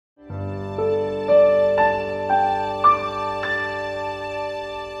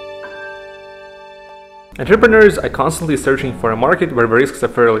Entrepreneurs are constantly searching for a market where the risks are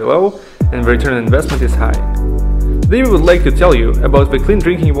fairly low and the return on investment is high. Today we would like to tell you about the clean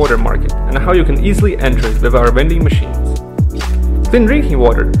drinking water market and how you can easily enter it with our vending machines. Clean drinking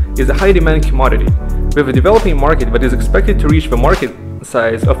water is a high-demand commodity with a developing market that is expected to reach the market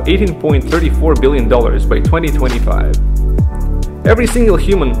size of $18.34 billion by 2025. Every single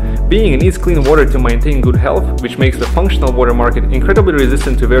human being needs clean water to maintain good health, which makes the functional water market incredibly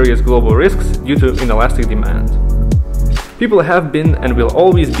resistant to various global risks due to inelastic demand. People have been and will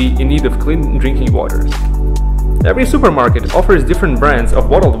always be in need of clean drinking water. Every supermarket offers different brands of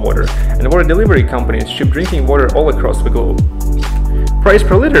bottled water, and water delivery companies ship drinking water all across the globe. Price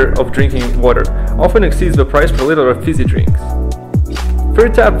per liter of drinking water often exceeds the price per liter of fizzy drinks.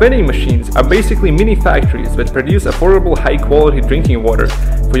 Third tap vending machines are basically mini factories that produce affordable, high-quality drinking water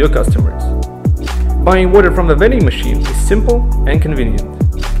for your customers. Buying water from the vending machine is simple and convenient.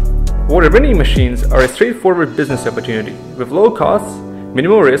 Water vending machines are a straightforward business opportunity with low costs,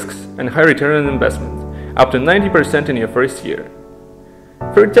 minimal risks, and high return on investment, up to 90% in your first year.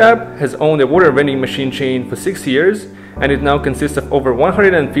 Third Tap has owned a water vending machine chain for 6 years, and it now consists of over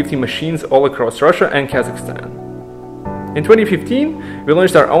 150 machines all across Russia and Kazakhstan. In 2015, we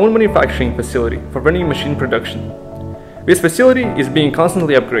launched our own manufacturing facility for vending machine production. This facility is being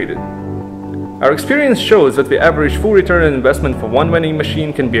constantly upgraded. Our experience shows that the average full return on investment for one vending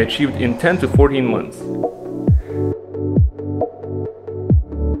machine can be achieved in 10 to 14 months.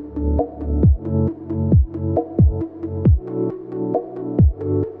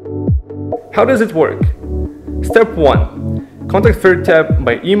 How does it work? Step 1. Contact Third Tap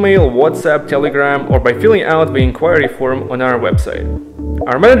by email, WhatsApp, Telegram, or by filling out the inquiry form on our website.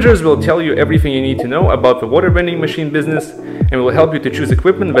 Our managers will tell you everything you need to know about the water vending machine business and will help you to choose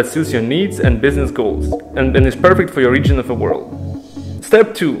equipment that suits your needs and business goals and is perfect for your region of the world.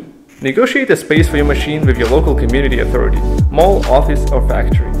 Step 2. Negotiate a space for your machine with your local community authority, mall, office, or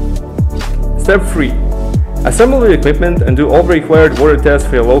factory. Step 3. Assemble the equipment and do all the required water tests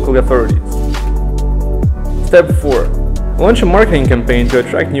for your local authorities. Step 4. Launch a marketing campaign to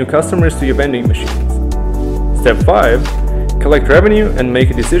attract new customers to your vending machines. Step 5. Collect revenue and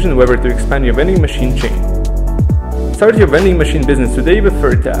make a decision whether to expand your vending machine chain. Start your vending machine business today with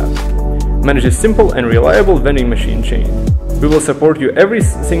Third Tap. Manage a simple and reliable vending machine chain. We will support you every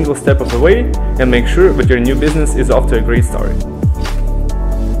single step of the way and make sure that your new business is off to a great start.